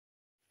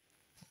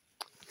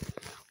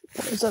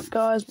What is up,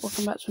 guys?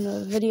 Welcome back to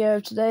another video.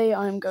 Today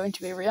I'm going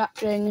to be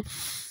reacting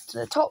to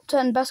the top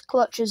 10 best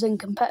clutches in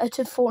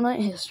competitive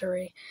Fortnite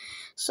history.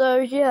 So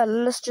yeah,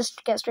 let's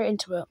just get straight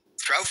into it.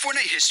 Throughout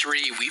Fortnite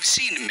history, we've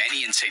seen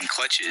many insane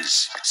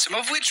clutches, some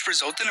of which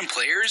resulted in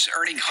players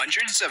earning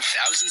hundreds of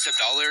thousands of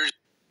dollars.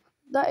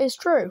 That is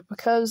true,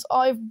 because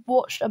I've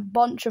watched a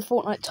bunch of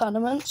Fortnite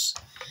tournaments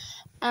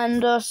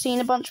and seen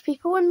a bunch of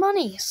people win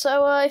money.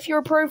 So if you're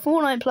a pro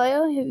Fortnite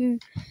player who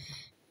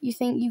you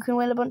think you can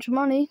win a bunch of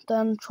money,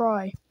 then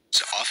try.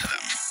 Off of them.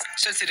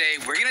 So today,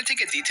 we're going to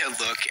take a detailed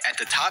look at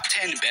the top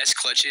 10 best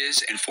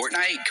clutches in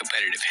Fortnite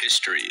competitive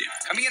history.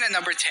 Coming in at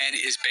number 10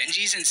 is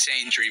Benji's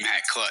insane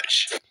DreamHack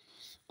clutch.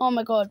 Oh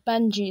my god,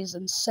 Benji is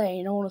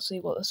insane. I want to see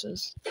what this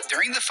is.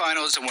 During the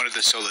finals of one of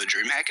the solo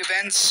DreamHack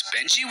events,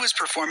 Benji was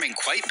performing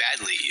quite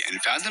badly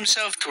and found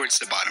himself towards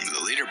the bottom of the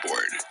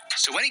leaderboard.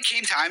 So when it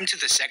came time to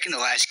the second to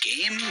last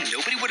game,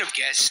 nobody would have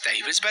guessed that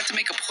he was about to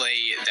make a play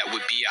that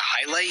would be a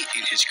highlight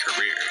in his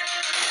career.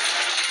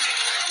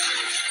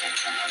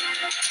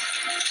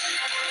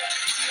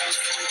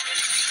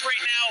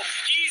 Right now,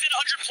 he's at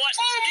 100 plus.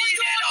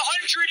 He's at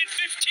 115,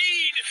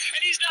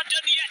 and he's not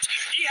done yet.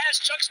 He has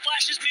Chug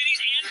Splashes, minis,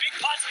 and big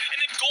pots, and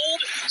then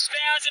gold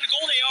spaz and a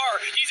gold AR.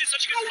 He's in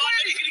such a good spot.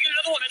 Benji's gonna get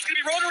another one. That's gonna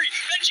be rotary.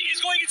 Benji is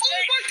going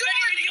insane. Benji's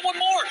gonna get one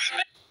more.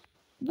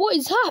 What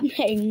is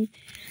happening?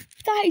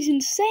 That is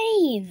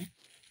insane.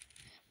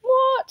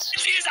 What?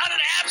 He is on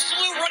an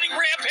absolute running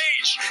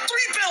rampage.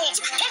 3 builds,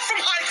 pump from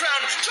high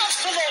ground,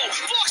 drops to low,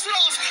 blocks it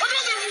off,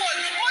 another one.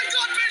 My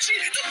God, Benji,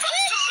 the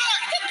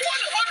back-to-back,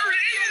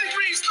 180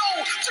 degrees,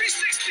 no,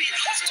 360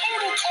 of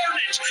total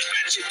carnage.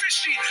 Benji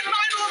Fishy, 9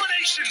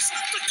 eliminations,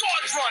 the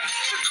God run,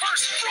 the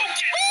curse broken.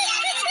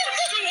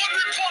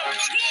 200 pump,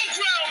 low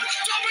ground,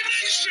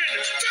 domination.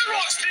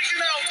 Derrock's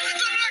taken out.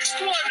 The next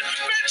one,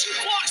 Benji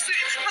blocks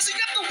it. Does he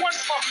get the one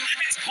pump?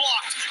 It's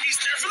blocked. He's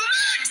there for the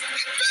next.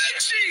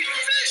 Benji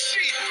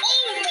Fishy,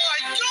 oh my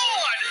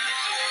God.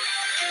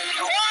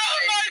 Oh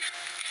my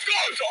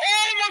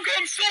God,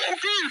 I'm so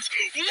good.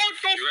 What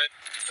the?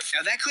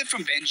 Now that clip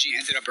from Benji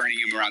ended up earning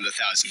him around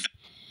 $1,000.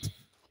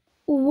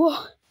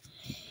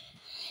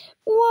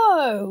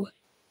 Whoa.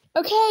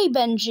 Okay,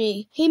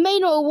 Benji. He may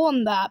not have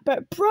won that,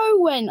 but bro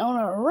went on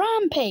a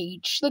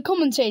rampage. The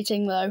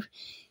commentating, though,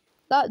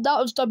 that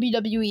was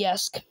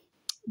WWE-esque.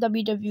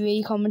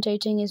 WWE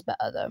commentating is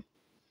better, though.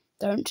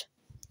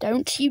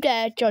 Don't you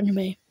dare judge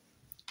me.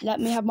 Let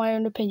me have my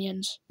own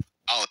opinions.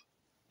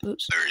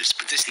 Oops.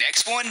 But this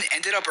next one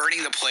ended up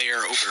earning the player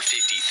over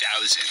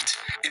 $50,000.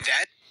 And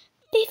that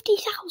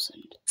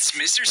 50,000. it's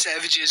Mr.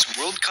 Savage's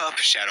World Cup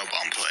Shadow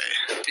Bomb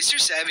play. Mr.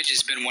 Savage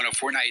has been one of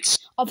Fortnite's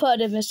I've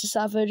heard of Mr.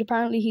 Savage.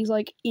 Apparently he's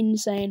like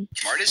insane.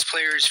 smartest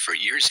players for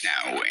years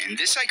now, and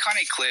this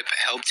iconic clip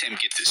helped him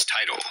get this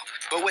title.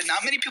 But what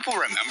not many people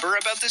remember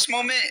about this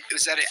moment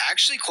is that it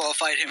actually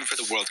qualified him for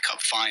the World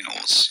Cup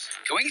Finals.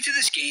 Going into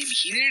this game,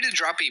 he needed to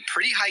drop a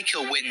pretty high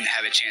kill win to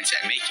have a chance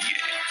at making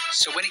it.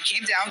 So when it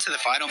came down to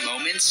the final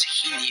moments,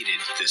 he needed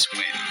this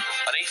win.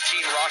 An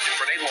 18 rocket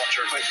grenade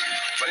launcher, but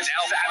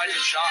now Savage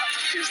shot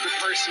is the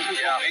person who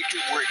will make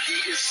it where he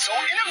is so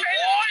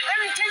innovative. And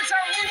he takes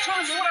out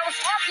Neutron is what I was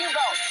talking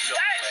about.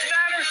 That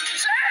matters.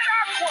 Sand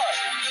Aqua!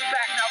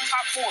 Back now,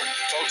 top 4.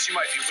 Folks, you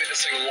might be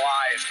witnessing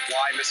live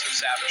why Mr.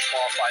 Savage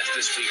qualifies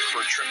this week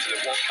for a trip to the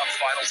World Cup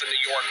Finals in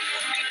New York.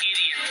 An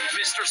idiot,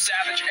 Mr.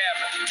 Savage M.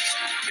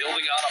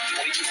 Building on up,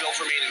 22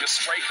 builds remaining. The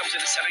spray comes in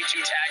a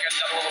 72 tag,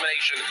 another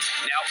elimination.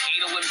 Now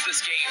 8 elims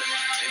this game.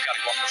 They've got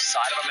to go up the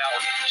side of a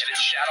mountain, and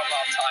it's Shadow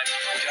Bomb time.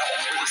 Look at how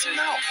over this is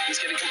now. He's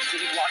getting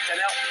completely blocked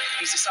that out.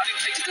 He's deciding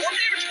to take more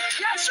damage.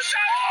 Yes, Mr.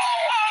 Savage! Oh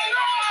my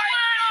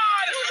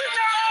God!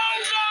 Oh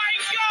my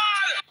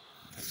God!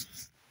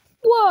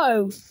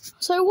 Whoa.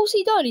 So what's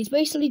he done? He's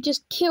basically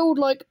just killed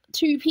like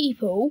 2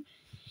 people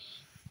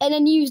and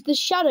then used the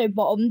shadow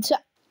bomb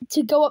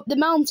to go up the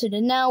mountain,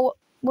 and now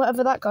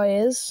whatever that guy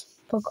is,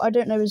 I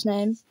don't know his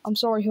name. I'm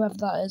sorry whoever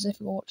that is if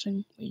you're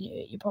watching.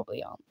 You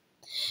probably aren't.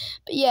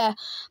 But yeah,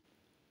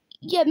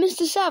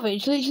 Mr.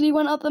 Savage literally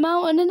went up the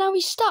mountain and now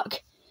he's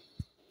stuck.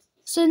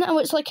 So now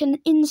it's like an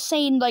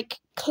insane like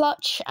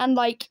clutch, and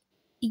like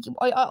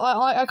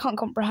I can't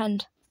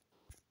comprehend.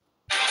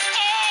 Oh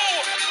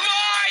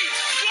my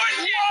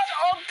goodness!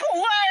 What a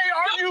play!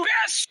 Are you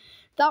best?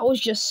 That was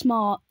just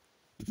smart.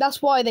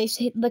 That's why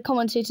the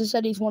commentator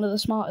said he's one of the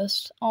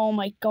smartest. Oh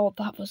my god,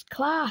 that was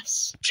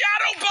class.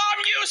 Shadow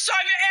Bomb use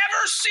I've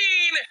ever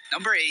seen!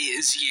 Number 8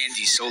 is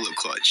Yandy's solo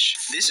clutch.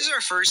 This is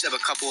our first of a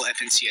couple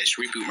FNCS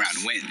reboot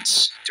round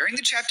wins. During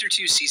the Chapter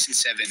 2 Season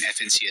 7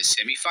 FNCS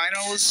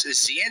semifinals,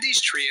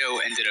 Yandy's trio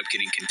ended up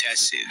getting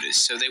contested,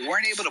 so they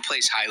weren't able to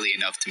place highly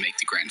enough to make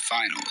the grand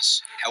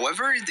finals.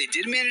 However, they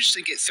did manage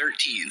to get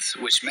 13th,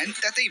 which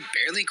meant that they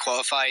barely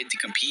qualified to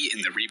compete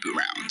in the reboot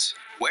round,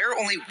 where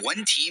only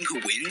one team who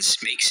wins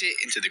makes it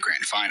into the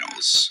grand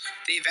finals.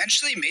 They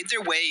eventually made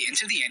their way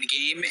into the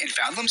endgame and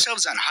found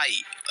themselves on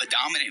height, a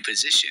dominant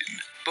position.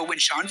 But when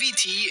Sean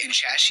VT and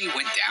Chashi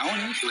went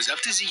down, it was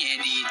up to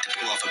Zandy to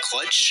pull off a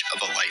clutch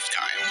of a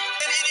lifetime.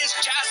 And it is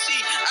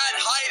Chassis at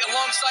height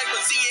alongside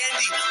with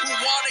Zandy, who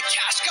won a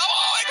cash cow.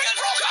 Oh, and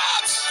gets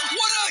cops!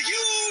 What a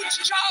huge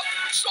job!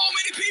 So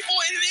many people,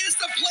 and it is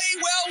to play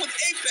well with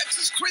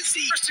Apex's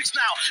Chrissy. Six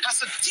now has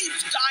to deep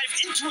dive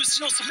into his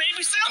heels to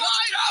maybe stay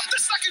alive.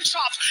 The second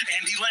chop,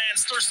 and he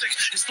lands. Thurstick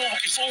is still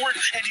looking forward,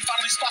 and he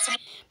finally spots him.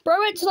 Bro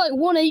went to like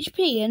 1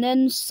 HP and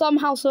then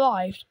somehow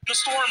survived. The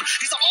storm.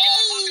 He's up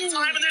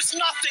time, and there's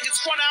nothing.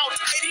 It's run out.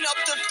 Hitting up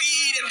the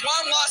feed, and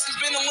Ron Loss has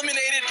been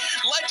eliminated.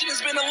 Legend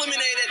has been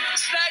eliminated.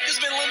 Snag has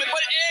been eliminated.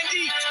 But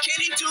Andy, can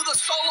he do the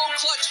solo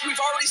clutch? We've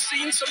already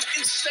seen some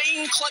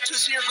insane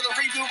clutches here for the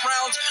reboot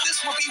rounds.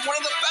 This will be one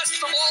of the best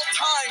of all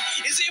time.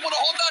 Is he able to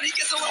hold on? He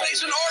gets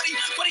elimination already,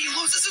 but he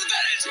loses his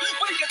advantage.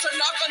 But he gets a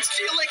knock on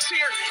Steelix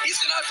here. He's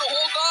going to have to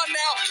hold on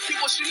now.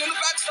 People shooting in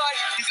the backside.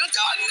 He's going to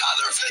do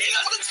another. He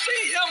doesn't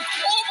see him.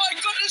 Oh my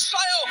goodness,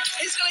 Shio.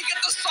 He's going to get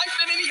the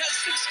siphon, and he has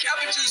 6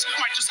 cabbages.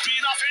 Might just be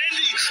enough.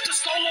 Andy, the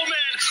solo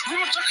man.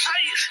 Root took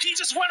height. He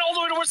just went all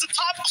the way towards the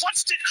top,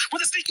 clutched it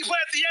with a sneaky play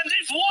at the end.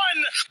 They've won.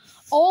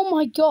 Oh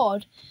my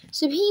god.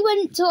 So he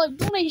went to like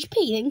 1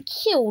 HP and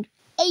killed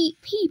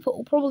 8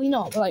 people. Probably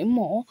not, but like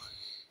more.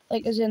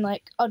 Like as in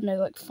like, I don't know,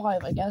 like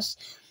 5 I guess.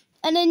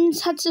 And then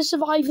had to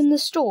survive in the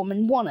storm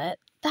and won it.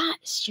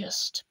 That's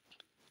just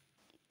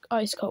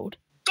ice cold.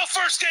 The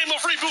first game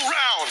of reboot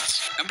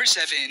rounds. Number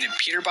 7,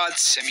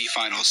 Peterbot's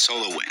semifinal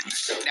solo win.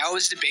 Now, I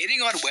was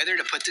debating on whether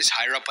to put this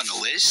higher up on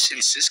the list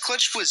since this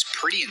clutch was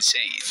pretty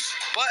insane,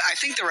 but I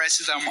think the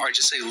rest of them are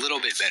just a little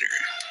bit better.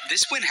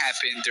 This win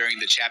happened during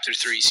the Chapter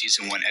 3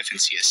 Season 1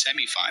 FNCS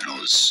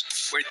semifinals,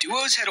 where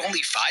duos had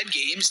only 5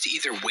 games to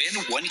either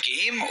win 1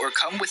 game or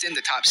come within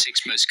the top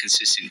 6 most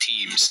consistent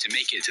teams to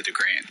make it to the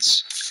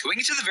Grands. Going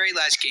into the very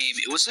last game,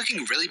 it was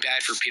looking really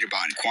bad for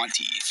Peterbot and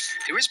Quanti.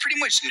 There was pretty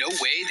much no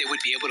way they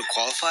would be able to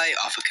qualify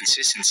off of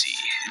consistency.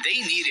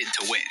 They needed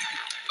to win.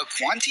 But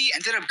Quanti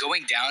ended up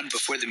going down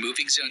before the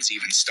moving zones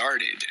even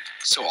started,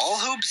 so all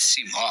hope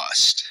seemed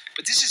lost.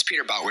 But this is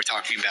Peterbot we're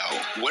talking about,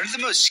 one of the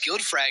most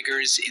skilled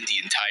fraggers in the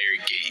entire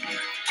game.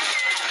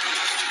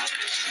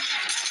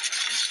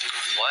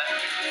 What?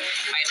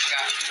 I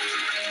shot.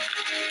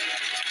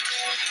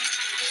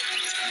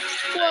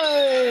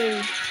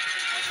 Whoa.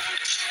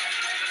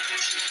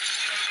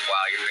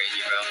 Wow, you're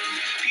crazy, bro.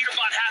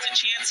 Peterbot has a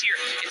chance here.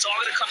 It's all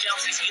going to come down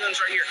to these Elans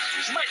right here.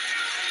 He might...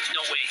 No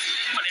way.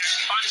 He might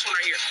actually find this one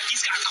right here. He's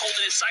got cold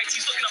in his sights.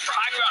 He's looking up for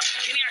high ground.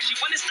 Can he actually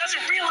win this?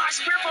 Doesn't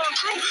realize Spearbow and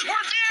crew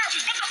were there.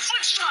 But the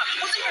flick shot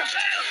was even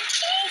better.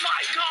 Oh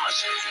my gosh.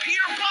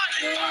 Peterbot.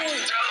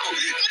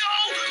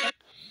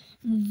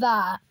 No.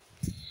 That.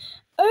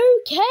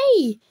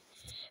 Okay.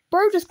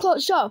 Bro just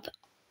clutched up.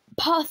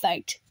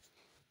 Perfect.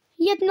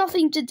 He had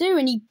nothing to do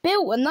and he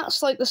built, and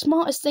that's like the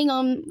smartest thing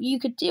you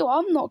could do.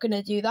 I'm not going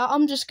to do that.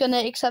 I'm just going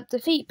to accept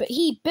defeat. But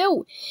he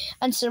built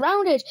and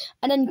surrounded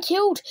and then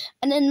killed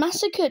and then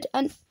massacred,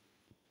 and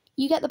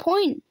you get the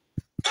point.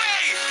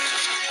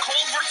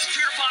 Cold versus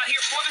Peterbot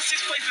here for the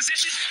 6th place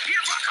position.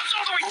 Peterbot comes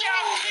all the way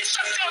down. He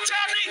shuts down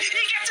Tabney.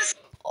 He gets his...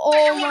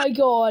 Oh my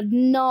god,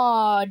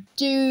 nah,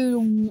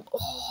 dude.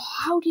 Oh,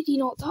 how did he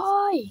not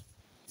die?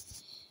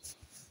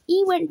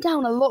 He went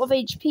down a lot of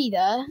HP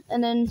there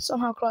and then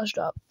somehow clutched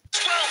up.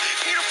 Well,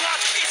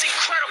 Peterbot is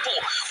incredible.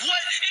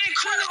 What an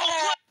incredible...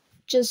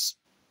 Just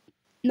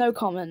no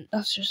comment.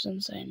 That's just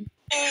insane.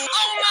 Oh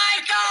my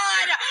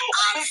god!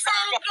 I'm so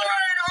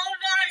good! Oh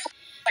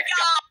my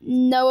god!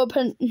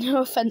 No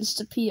offense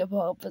to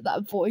Peterbot, but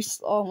that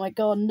voice. Oh my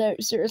god, no,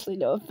 seriously,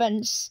 no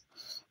offense.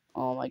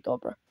 Oh my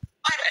god, bro.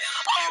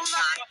 Oh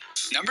my...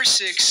 Number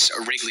 6,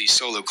 a Wrigley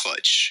solo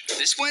clutch.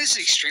 This one is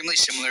extremely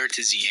similar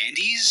to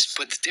Zandy's,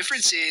 but the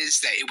difference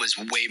is that it was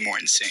way more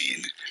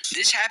insane.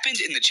 This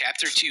happened in the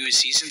Chapter 2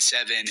 Season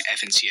 7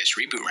 FNCS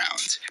reboot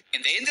round,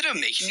 and they ended up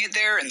making it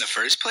there in the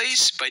first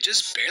place by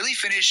just barely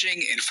finishing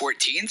in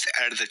 14th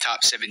out of the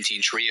top 17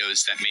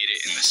 trios that made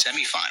it in the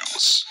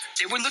semifinals.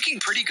 They were looking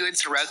pretty good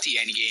throughout the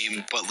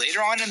endgame, but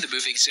later on in the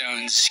moving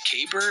zones,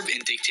 K-Burb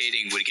and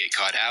Dictating would get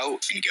caught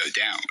out and go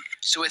down.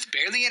 So with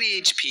barely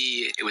any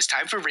HP, it was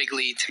time for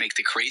Wrigley to make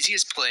the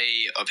craziest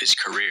play of his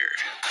career.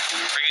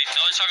 Wrigley,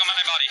 another talk on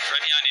my body,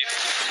 right behind you.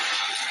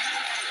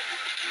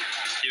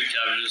 You have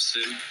cabbages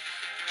too.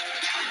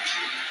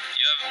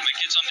 You have my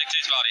kids on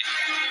Dictate's body.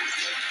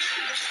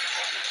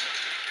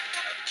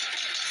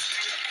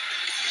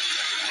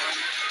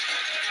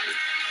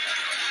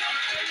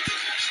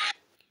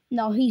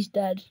 No, he's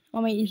dead.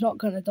 I mean, he's not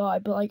gonna die,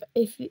 but like,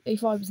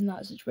 if I was in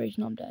that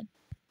situation, I'm dead.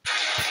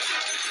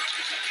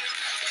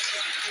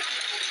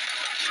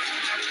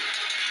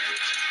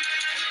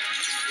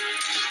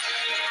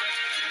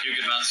 You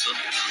can bounce still.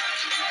 Back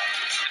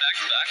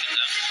and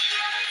down.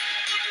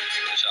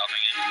 Good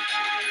chopping it.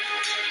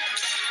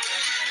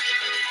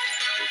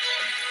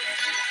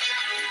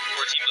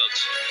 14 builds.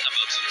 10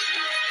 builds.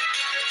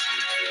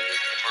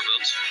 4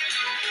 builds.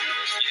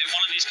 You hit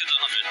one of these kids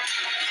 100.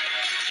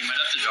 You might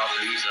have to drop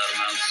or use that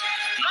amount.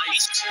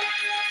 Nice!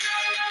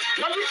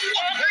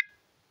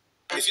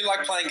 If you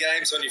like playing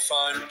games on your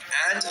phone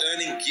and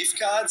earning gift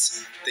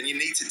cards, then you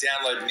need to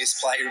download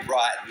Misplay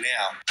right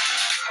now.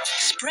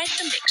 Spread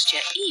the mixture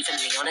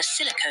evenly on a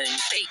silicone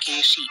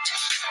baking sheet.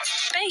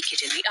 Bake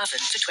it in the oven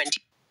for 20.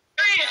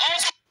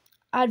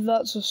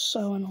 Adverts are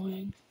so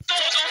annoying.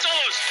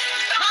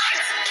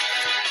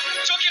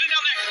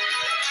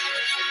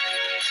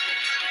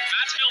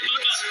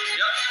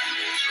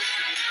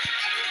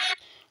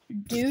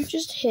 Dude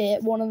just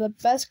hit one of the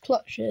best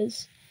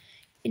clutches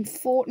in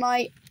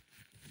Fortnite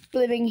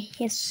living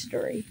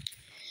history.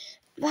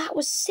 That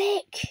was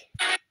sick.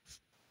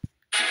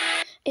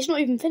 It's not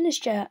even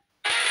finished yet.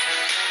 I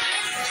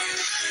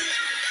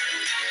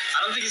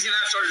don't think he's gonna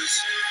have charges.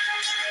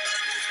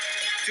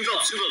 Two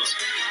builds.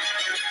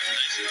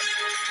 Nice.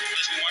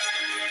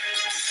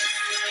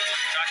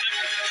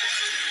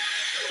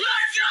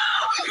 Let's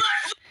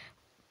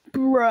go!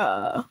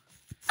 Bruh.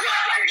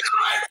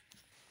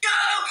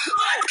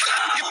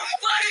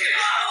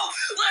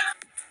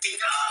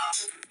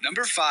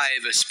 Number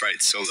 5, a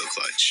Sprite solo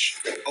clutch.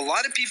 A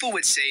lot of people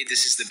would say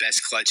this is the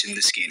best clutch in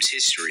this game's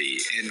history,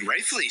 and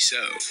rightfully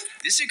so.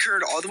 This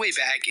occurred all the way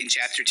back in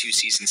Chapter 2,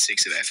 Season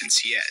 6 of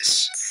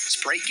FNCS.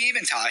 Sprite, Gabe,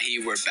 and Tahi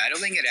were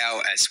battling it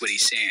out at Sweaty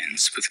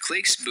Sands with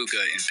Clicks,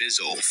 Booga, and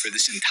Bizzle for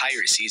this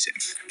entire season.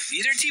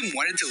 Neither team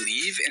wanted to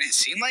leave, and it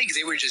seemed like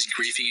they were just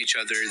griefing each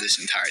other this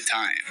entire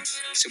time.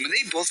 So when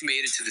they both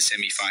made it to the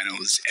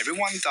semifinals,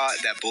 everyone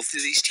thought that both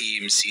of these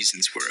teams'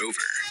 seasons were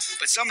over.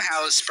 But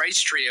somehow,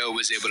 Sprite's trio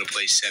was able to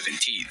place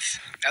 17th.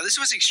 Now this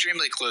was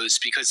extremely close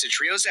because the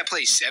trios that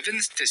placed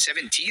 7th to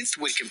 17th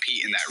would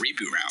compete in that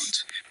reboot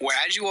round, where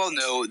as you all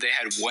know, they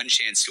had one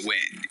chance to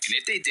win, and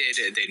if they did,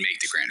 they'd make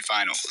the grand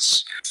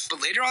finals.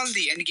 But later on in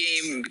the end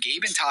game,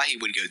 Gabe and Tahi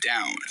would go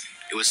down.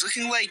 It was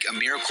looking like a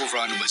miracle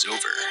run was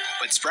over,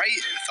 but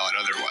Sprite thought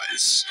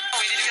otherwise. Oh,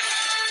 we need to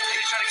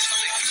try to get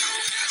something.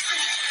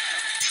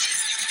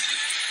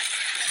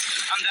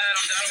 I'm dead,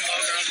 I'm low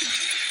ground.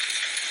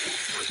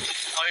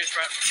 Oh, here's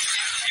Sprite.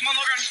 Team on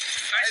low ground.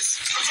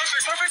 Nice.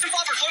 Cloverface and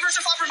Flopper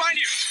behind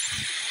you.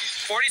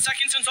 40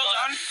 seconds until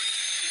done.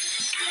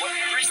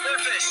 Reach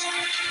surface.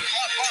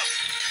 Pop.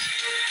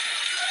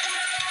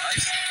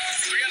 Nice.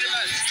 300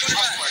 meds.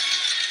 200 meds.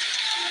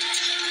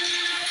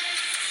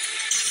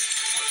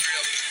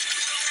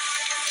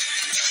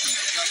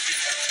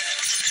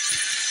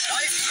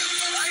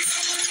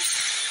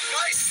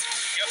 Nice.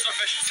 You have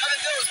Starfish. 7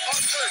 kills. Pop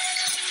first.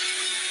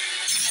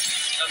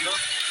 7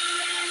 kills.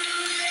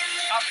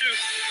 Top 2.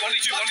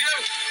 1v2.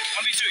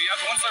 1v2. You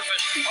have 1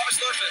 Starfish. Pop a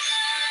Starfish.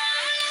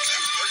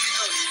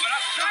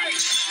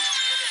 Nice.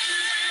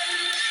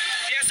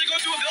 He has to go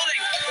to a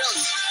building.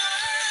 Builds.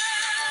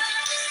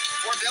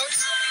 4 builds.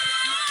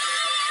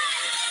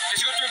 He has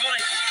to go through a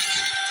building.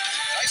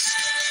 Nice.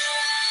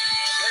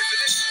 Very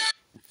finished.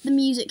 The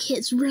music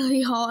hits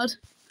really hard.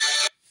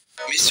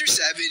 Mr.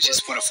 Savage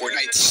is one of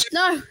Fortnite's...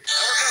 No!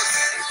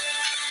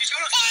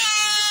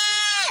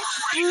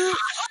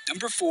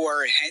 Number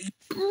 4,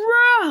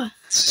 Bruh!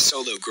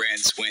 solo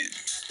Grand's win.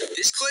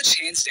 This clutch,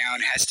 hands down,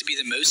 has to be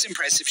the most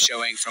impressive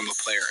showing from a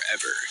player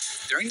ever.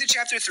 During the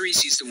Chapter 3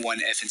 Season 1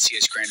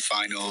 FNCS Grand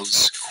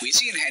Finals,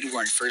 Queasy and Hen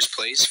were in first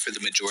place for the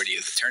majority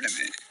of the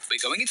tournament.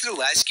 But going into the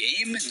last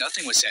game,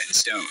 nothing was set in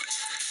stone.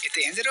 If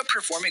they ended up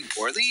performing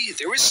poorly,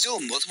 there were still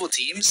multiple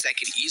teams that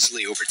could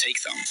easily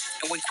overtake them.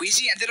 And when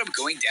Queasy ended up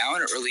going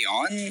down early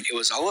on, it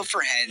was all up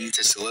for Hen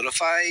to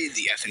solidify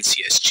the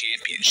FNCS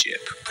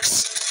championship.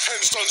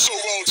 Hen's done so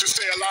well to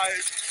stay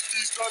alive.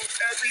 He's done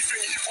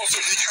everything he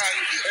possibly can,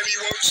 and he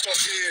won't stop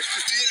here.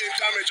 Dealing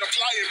damage,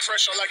 applying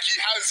pressure like he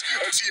has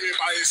a teammate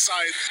by his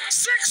side.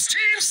 6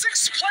 teams,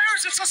 6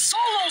 players. It's a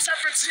solos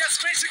FNCS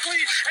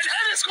basically, and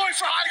Hen is going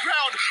for high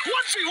ground.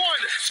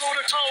 1v1, toe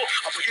to toe,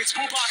 up against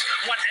Boobot.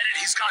 One-headed,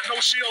 he's got no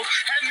shield.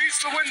 Hen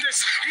needs to win this.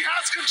 He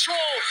has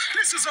control.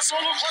 This is a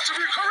solo clutch of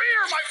your career,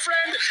 my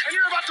friend, and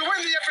you're about to win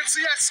the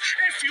FNCS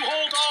if you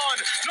hold on.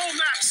 No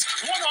max,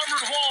 1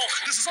 armored wall.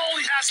 This is all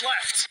he has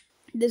left.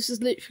 This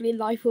is literally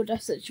life or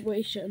death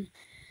situation.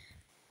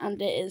 And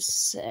it is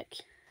sick.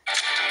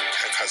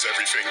 Hen has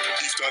everything.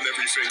 He's done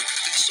everything.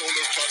 He's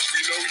solo clutch.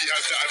 We know he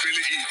has that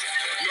ability.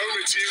 No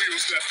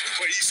materials left,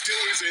 but he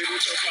still is able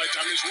to apply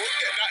damage. Won't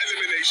get that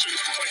elimination,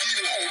 but he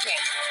will hold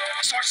on.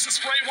 Starts to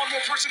spray, one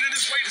more person in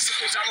his way. This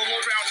goes down the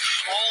low ground.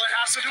 All it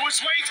has to do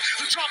is wait.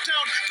 The drop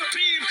down, the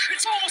beam,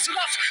 it's almost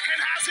enough. And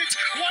has it.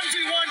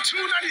 1v1,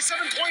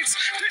 297 points.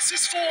 This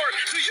is for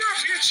the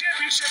European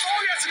Championship.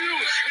 All he has to do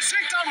is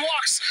take down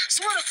walks,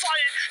 solidify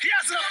it. He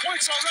has enough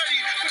points already,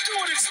 but do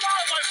it in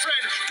style, my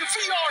friend. The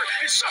VR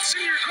is just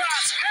in your grasp.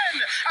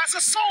 Hen as a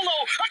solo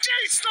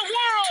against the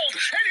world,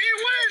 and he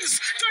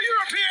wins the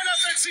European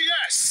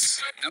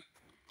FNCS.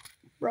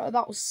 Bro,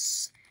 that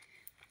was...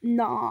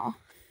 Nah.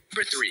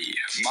 Number 3,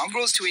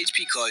 Mongrel's 2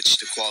 HP clutch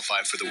to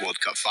qualify for the World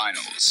Cup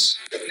Finals.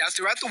 Now,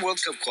 throughout the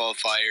World Cup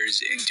qualifiers,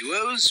 in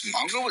duos,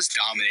 Mongrel was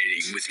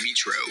dominating with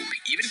Mitro,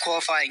 even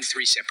qualifying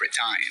 3 separate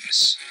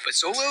times. But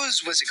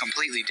solos was a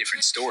completely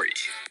different story.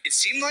 It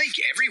seemed like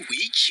every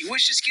week he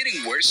was just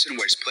getting worse and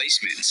worse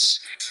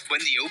placements. When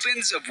the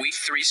opens of week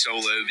 3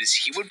 solos,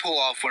 he would pull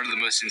off one of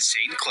the most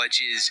insane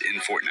clutches in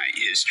Fortnite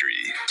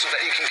history. So that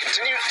he can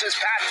continue his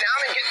path down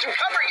and get through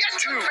cover.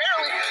 Yes,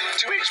 barely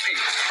 2 HP.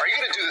 Are you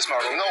going to do this,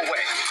 Marvel? No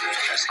way.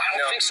 I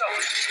don't think so.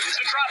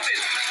 The drop in.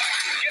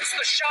 Gets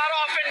the shot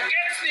off and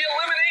gets the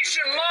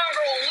elimination.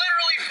 Mongrel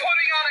literally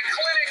putting on a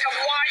clinic of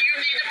why you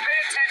need to pay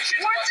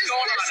attention. What's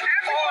going on?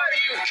 Are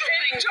you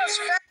kidding?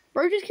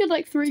 Bro just killed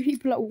like 3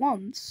 people at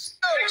once.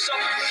 Picks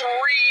up 3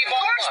 balls.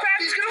 Launch pad.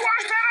 He's going to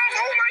launch pad off.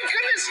 Oh my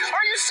goodness.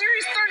 Are you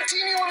serious?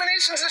 13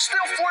 eliminations. There's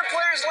still 4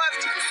 players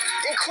left,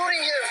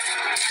 including him.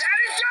 That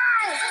is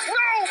down.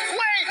 No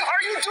way.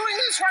 Are you doing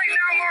this right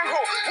now,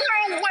 Mongrel?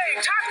 No way.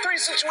 Top 3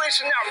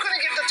 situation now.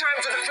 Couldn't get the time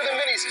for the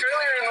minis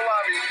earlier in the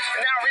lobby.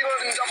 And now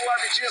reloading double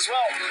RPG as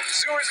well.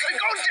 Zura's going to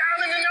go down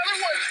in another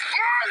one.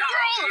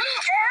 Mongrel,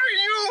 are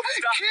you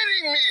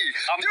kidding me?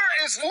 There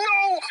is no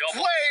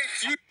way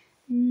you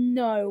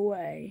No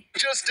way.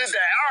 just did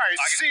that. All right,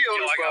 see you,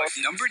 bro.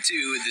 Number 2,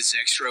 the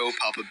Zextro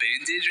Papa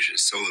Bandage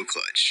solo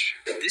clutch.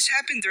 This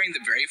happened during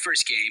the very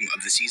first game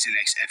of the Season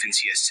X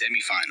FNCS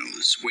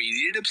semifinals, where you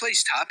needed to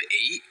place top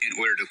 8 in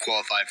order to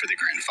qualify for the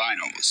grand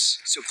finals.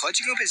 So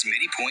clutching up as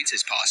many points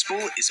as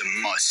possible is a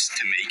must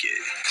to make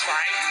it.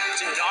 Trying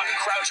to not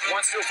crouch,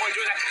 wants to avoid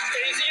doing that.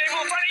 Is he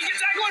able to find it? He gets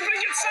that one, but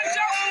he gets sent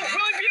down.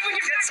 Will he be able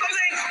to get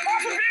something?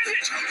 Papa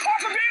bandage!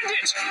 Papa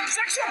bandage!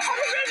 Zextro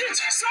Papa bandage!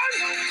 Son,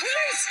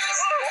 please!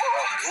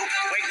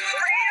 Wait,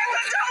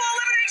 the double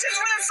eliminations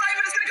for the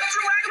Simon is going to come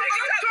through.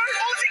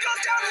 Uzi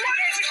goes down. One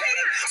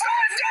indicator.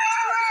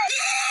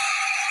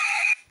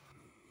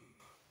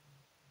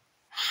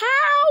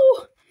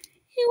 How?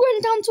 He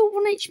went down to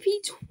 1 HP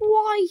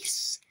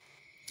twice.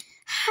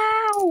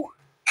 How?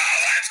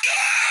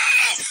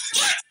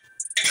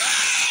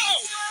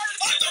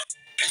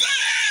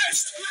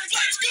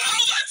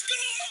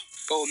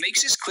 But what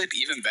makes this clip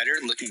even better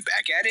looking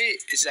back at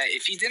it is that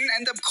if he didn't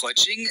end up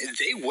clutching,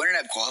 they wouldn't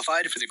have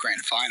qualified for the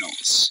grand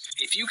finals.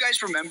 If you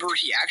guys remember,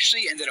 he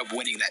actually ended up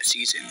winning that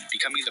season,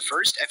 becoming the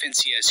first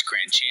FNCS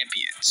grand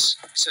champions.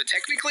 So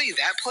technically,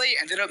 that play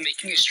ended up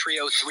making his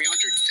trio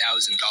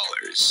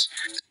 $300,000.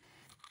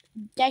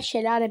 That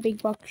shit out of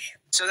big bucks.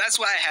 So that's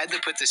why I had to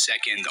put the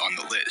second on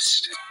the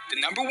list. The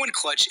number 1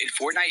 clutch in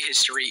Fortnite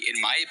history, in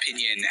my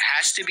opinion,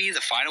 has to be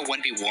the final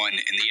 1v1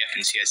 in the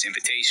FNCS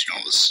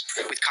Invitationals,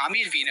 with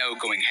Kami and Vino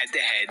going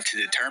head-to-head to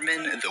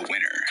determine the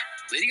winner.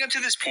 Leading up to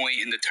this point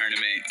in the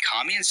tournament,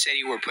 Kami and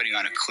Seti were putting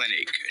on a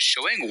clinic,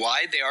 showing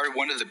why they are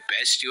one of the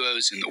best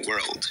duos in the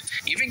world,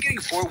 even getting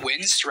 4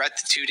 wins throughout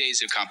the 2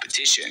 days of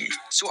competition.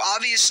 So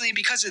obviously,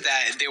 because of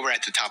that, they were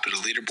at the top of the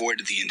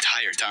leaderboard the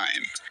entire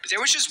time. But there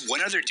was just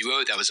one other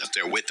duo that was up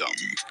there with them,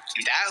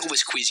 and that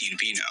was Queasy and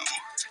Vino.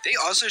 They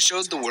also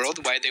showed the world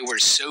why they were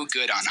so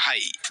good on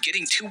height,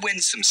 getting 2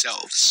 wins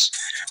themselves.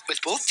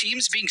 With both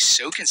teams being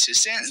so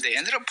consistent, they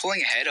ended up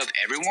pulling ahead of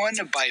everyone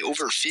by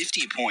over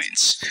 50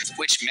 points,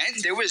 which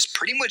meant there was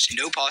pretty much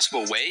no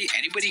possible way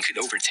anybody could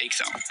overtake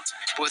them.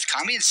 But with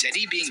Kami and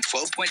Seti being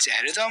 12 points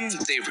ahead of them,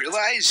 they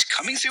realized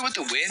coming through with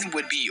the win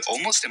would be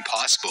almost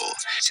impossible,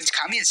 since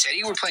Kami and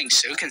Seti were playing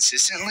so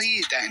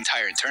consistently that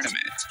entire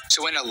tournament.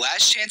 So in a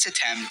last chance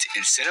attempt,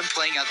 instead of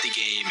playing out the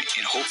game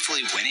and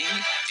hopefully winning,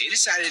 they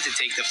decided to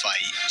take the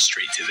fight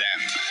straight to them.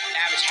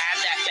 Savage had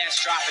that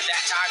best drop at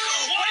that time.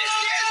 What is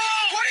this?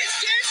 What is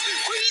this?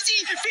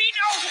 Queasy,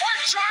 Vino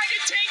are trying to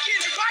take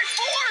it by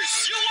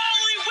force. You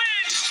only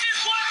win in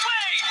one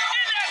way,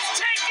 and that's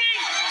taking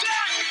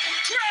that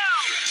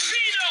crown.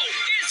 Vino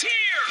is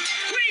here.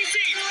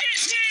 Queasy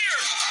is here.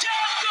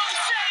 Down goes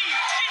Seti.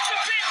 It's a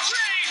big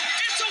trade.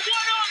 It's a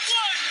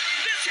one-on-one.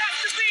 This has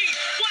to be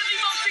one of the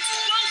most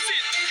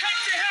explosive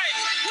head-to-head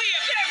we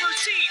have ever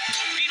seen.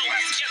 Vino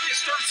has to get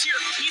this first here.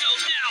 He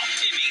knows now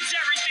it means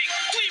everything.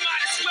 We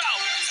might as well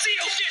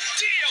seal this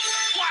deal.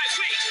 Why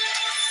wait?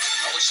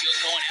 Oh, Shield's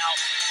going out.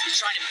 He's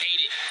trying to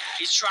bait it.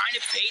 He's trying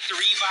to bait the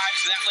revive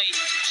so that way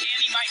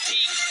Candy might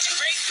peek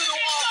straight to the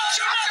wall.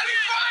 Shots on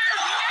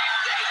fire! And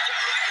they do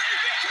it!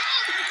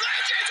 Become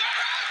legends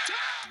around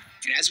town!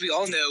 And as we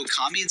all know,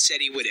 Kami and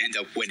Seti would end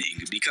up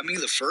winning, becoming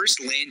the first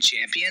LAN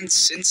champions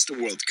since the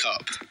World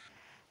Cup.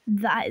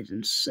 That is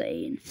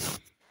insane.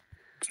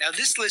 Now,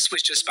 this list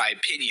was just by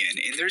opinion,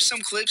 and there's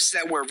some clips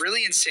that were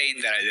really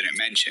insane that I didn't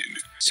mention.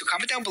 So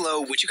comment down below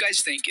what you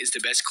guys think is the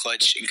best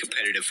clutch in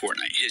competitive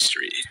Fortnite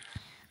history.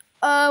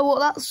 Well,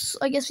 that's,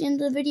 I guess, the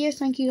end of the video.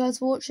 Thank you guys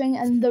for watching,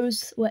 and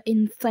those were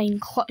insane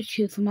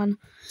clutches, man.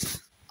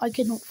 I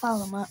could not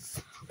fathom it.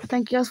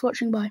 Thank you guys for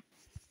watching, bye.